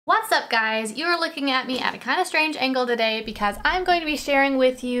What's up guys? You are looking at me at a kind of strange angle today because I'm going to be sharing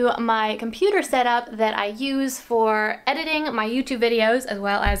with you my computer setup that I use for editing my YouTube videos as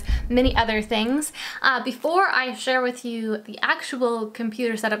well as many other things. Before I share with you the actual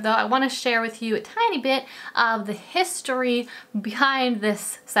computer setup though, I want to share with you a tiny bit of the history behind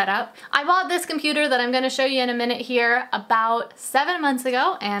this setup. I bought this computer that I'm going to show you in a minute here about 7 months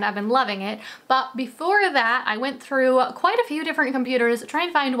ago and I've been loving it. But before that I went through quite a few different computers trying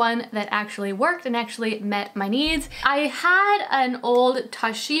to find one that actually worked and actually met my needs. I had an old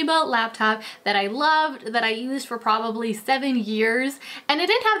Toshiba laptop that I loved, that I used for probably 7 years, and it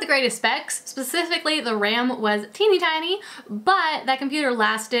didn't have the greatest specs. Specifically, the RAM was teeny tiny, but that computer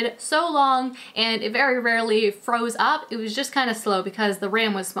lasted so long and it very rarely froze up. It was just kind of slow because the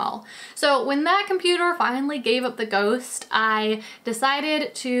RAM was small. So when that computer finally gave up the ghost, I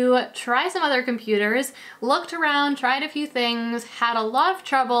decided to try some other computers, looked around, tried a few things, had a lot of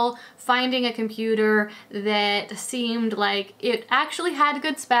trouble finding a computer that seemed like it actually had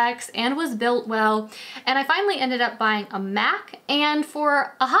good specs and was built well, and I finally ended up buying a Mac, and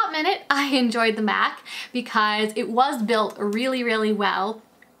for a hot minute I enjoyed the Mac because it was built really well,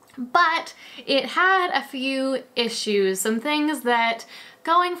 but it had a few issues, some things that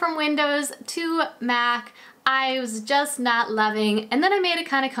going from Windows to Mac I was just not loving, and then I made a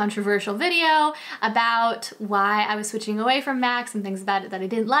kind of controversial video about why I was switching away from Macs and things about it that I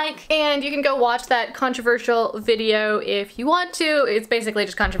didn't like. And you can go watch that controversial video if you want to. It's basically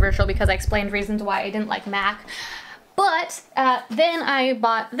just controversial because I explained reasons why I didn't like Mac. But then I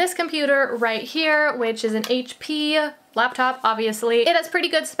bought this computer right here, which is an HP laptop, obviously. It has pretty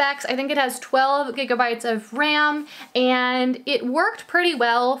good specs. I think it has 12 gigabytes of RAM, and it worked pretty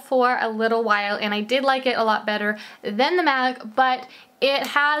well for a little while, and I did like it a lot better than the Mac, but it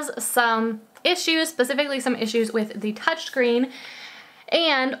has some issues, specifically some issues with the touchscreen.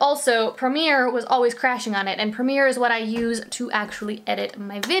 And also, Premiere was always crashing on it, and Premiere is what I use to actually edit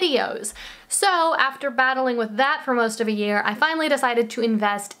my videos. So after battling with that for most of a year, I finally decided to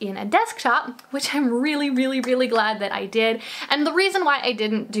invest in a desktop, which I'm really glad that I did. And the reason why I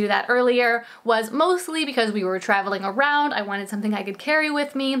didn't do that earlier was mostly because we were traveling around. I wanted something I could carry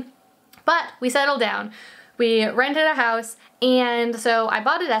with me, but we settled down. We rented a house, and so I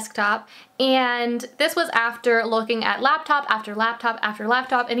bought a desktop, and this was after looking at laptop after laptop after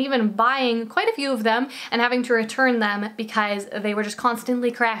laptop and even buying quite a few of them and having to return them because they were just constantly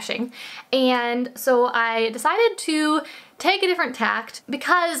crashing. And so I decided to take a different tact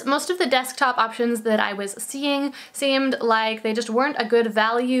because most of the desktop options that I was seeing seemed like they just weren't a good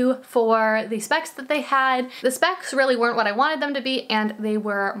value for the specs that they had. The specs really weren't what I wanted them to be, and they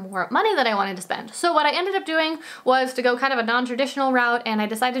were more money than I wanted to spend. So what I ended up doing was to go kind of a non-traditional route, and I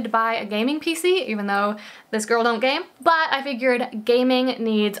decided to buy a gaming PC, even though this girl don't game. But I figured gaming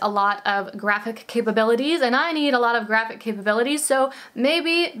needs a lot of graphic capabilities, and I need a lot of graphic capabilities, so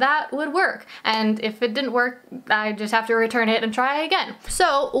maybe that would work. And if it didn't work, I just have to return it and try again.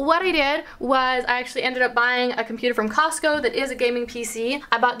 So what I did was I actually ended up buying a computer from Costco that is a gaming PC.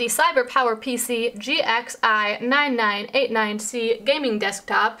 I bought the cyberpower PC GXI 9989C gaming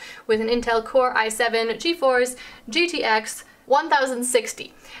desktop with an Intel Core i7 GeForce GTX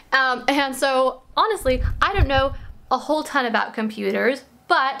 1060. And so honestly, I don't know a whole ton about computers,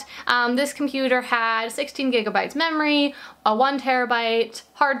 but this computer had 16 gigabytes memory, a 1 terabyte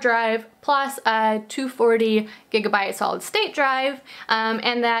hard drive, plus a 240 gigabyte solid state drive,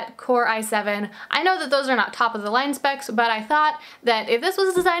 and that Core i7. I know that those are not top of the line specs, but I thought that if this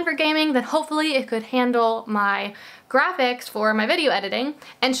was designed for gaming, then hopefully it could handle my graphics for my video editing,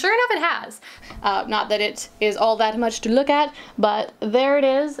 and sure enough it has. Not that it is all that much to look at, but there it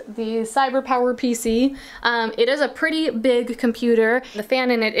is, the cyberpower PC. It is a pretty big computer. The fan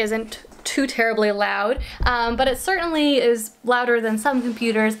in it isn't too terribly loud, but it certainly is louder than some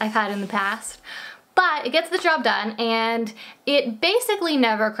computers I've had in the past. But it gets the job done, and it basically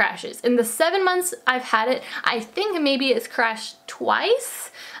never crashes. In the 7 months I've had it, I think maybe it's crashed twice,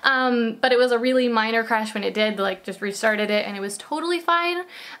 but it was a really minor crash when it did, like just restarted it and it was totally fine.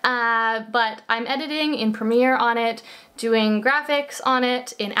 But I'm editing in Premiere on it, doing graphics on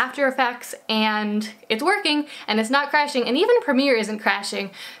it in After Effects, and it's working and it's not crashing, and even Premiere isn't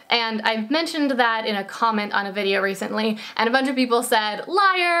crashing. And I've mentioned that in a comment on a video recently, and a bunch of people said,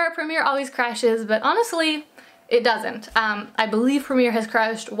 liar, Premiere always crashes, but honestly, it doesn't. I believe Premiere has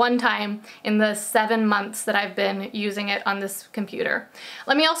crashed one time in the 7 months that I've been using it on this computer.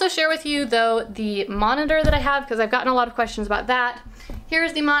 Let me also share with you though the monitor that I have, because I've gotten a lot of questions about that.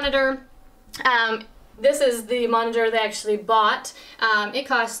 Here's the monitor. This is the monitor they actually bought. It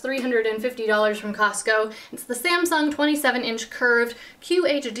costs $350 from Costco. It's the Samsung 27-inch curved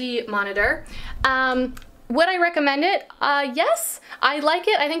QHD monitor. Would I recommend it? Yes, I like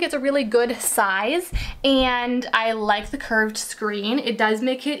it. I think it's a really good size, and I like the curved screen. It does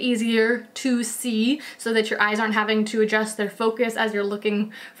make it easier to see so that your eyes aren't having to adjust their focus as you're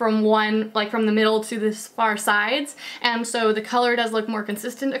looking from from the middle to the far sides. And so the color does look more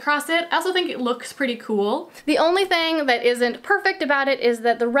consistent across it. I also think it looks pretty cool. The only thing that isn't perfect about it is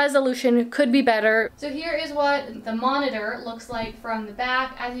that the resolution could be better. So here is what the monitor looks like from the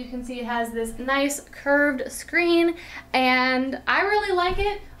back. As you can see, it has this nice curved screen, and I really like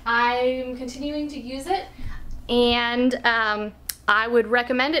it. I'm continuing to use it, and I would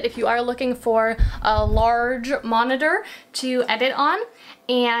recommend it if you are looking for a large monitor to edit on.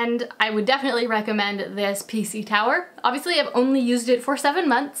 And I would definitely recommend this PC tower. Obviously, I've only used it for 7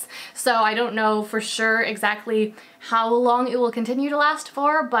 months, so I don't know for sure exactly how long it will continue to last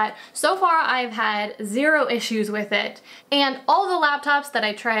for, but so far I've had 0 issues with it. And all the laptops that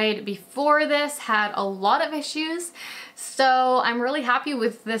I tried before this had a lot of issues, so I'm really happy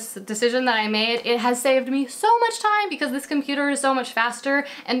with this decision that I made. It has saved me so much time because this computer is so much faster,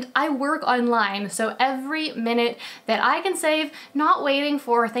 and I work online, so every minute that I can save not waiting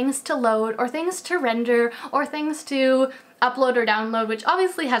for things to load or things to render or things to upload or download, which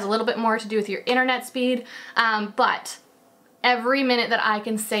obviously has a little bit more to do with your internet speed, but every minute that I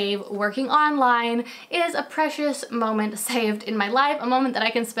can save working online is a precious moment saved in my life, a moment that I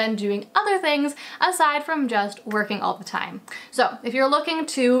can spend doing other things aside from just working all the time. So if you're looking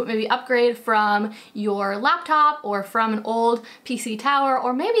to maybe upgrade from your laptop or from an old PC tower,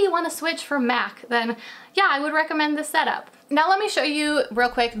 or maybe you want to switch from Mac, then yeah, I would recommend this setup. Now let me show you real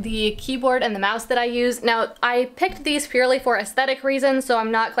quick the keyboard and the mouse that I use. Now I picked these purely for aesthetic reasons, so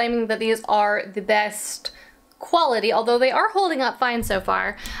I'm not claiming that these are the best quality, although they are holding up fine so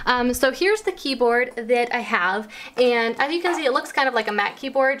far. So here's the keyboard that I have, and as you can see, it looks kind of like a Mac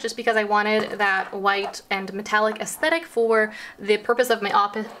keyboard just because I wanted that white and metallic aesthetic for the purpose of my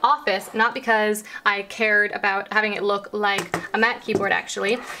office, not because I cared about having it look like a Mac keyboard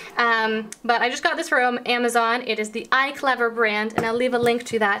actually. But I just got this from Amazon. It is the iClever brand, and I'll leave a link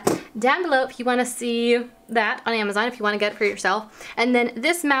to that down below if you want to see that on Amazon, if you want to get it for yourself. And then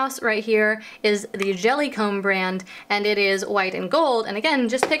this mouse right here is the Jellycomb brand, and it is white and gold, and again,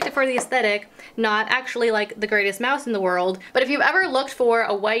 just picked it for the aesthetic, not actually like the greatest mouse in the world. But if you've ever looked for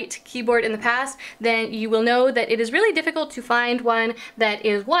a white keyboard in the past, then you will know that it is really difficult to find one that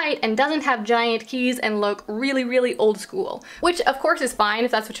is white and doesn't have giant keys and look really, really old school, which of course is fine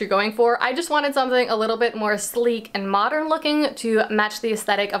if that's what you're going for. I just wanted something a little bit more sleek and modern looking to match the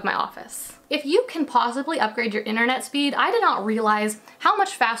aesthetic of my office. If you can possibly upgrade your internet speed, I did not realize how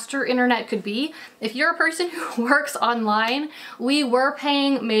much faster internet could be. If you're a person who works online, we were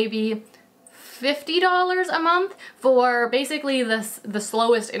paying maybe $50 a month for basically the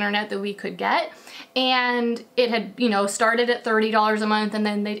slowest internet that we could get. And it had, you know, started at $30 a month, and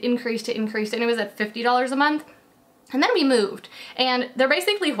then they'd increased it, and it was at $50 a month. And then we moved, and there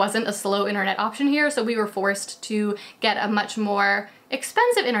basically wasn't a slow internet option here, so we were forced to get a much more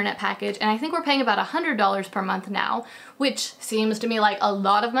expensive internet package, and I think we're paying about $100 per month now, which seems to me like a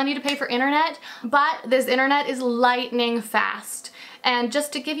lot of money to pay for internet, but this internet is lightning fast. And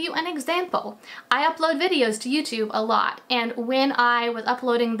just to give you an example, I upload videos to YouTube a lot, and when I was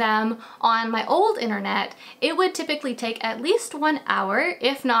uploading them on my old internet, it would typically take at least 1 hour,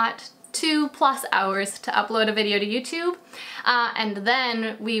 if not 2+ hours to upload a video to YouTube. And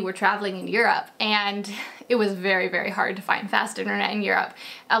then we were traveling in Europe, and it was very, very hard to find fast internet in Europe.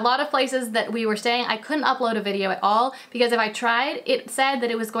 A lot of places that we were staying, I couldn't upload a video at all because if I tried, it said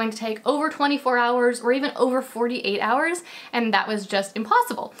that it was going to take over 24 hours or even over 48 hours, and that was just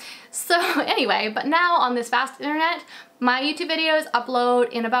impossible. So anyway, but now on this fast internet, my YouTube videos upload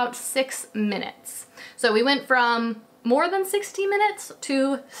in about 6 minutes. So we went from more than 60 minutes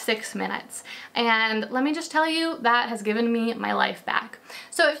to 6 minutes. And let me just tell you, that has given me my life back.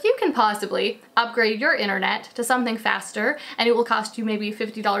 So if you can possibly upgrade your internet to something faster, and it will cost you maybe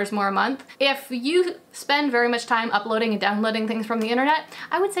 $50 more a month, if you spend very much time uploading and downloading things from the internet,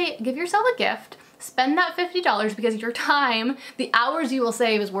 I would say give yourself a gift. Spend that $50 because your time, the hours you will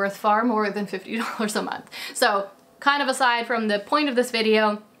save, is worth far more than $50 a month. So kind of aside from the point of this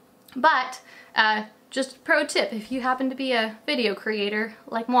video, but just pro tip if you happen to be a video creator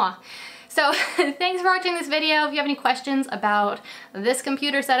like moi. So thanks for watching this video. If you have any questions about this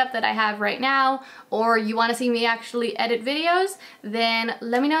computer setup that I have right now, or you want to see me actually edit videos, then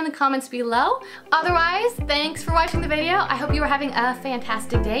let me know in the comments below. Otherwise, thanks for watching the video. I hope you are having a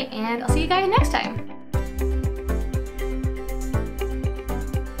fantastic day, and I'll see you guys next time.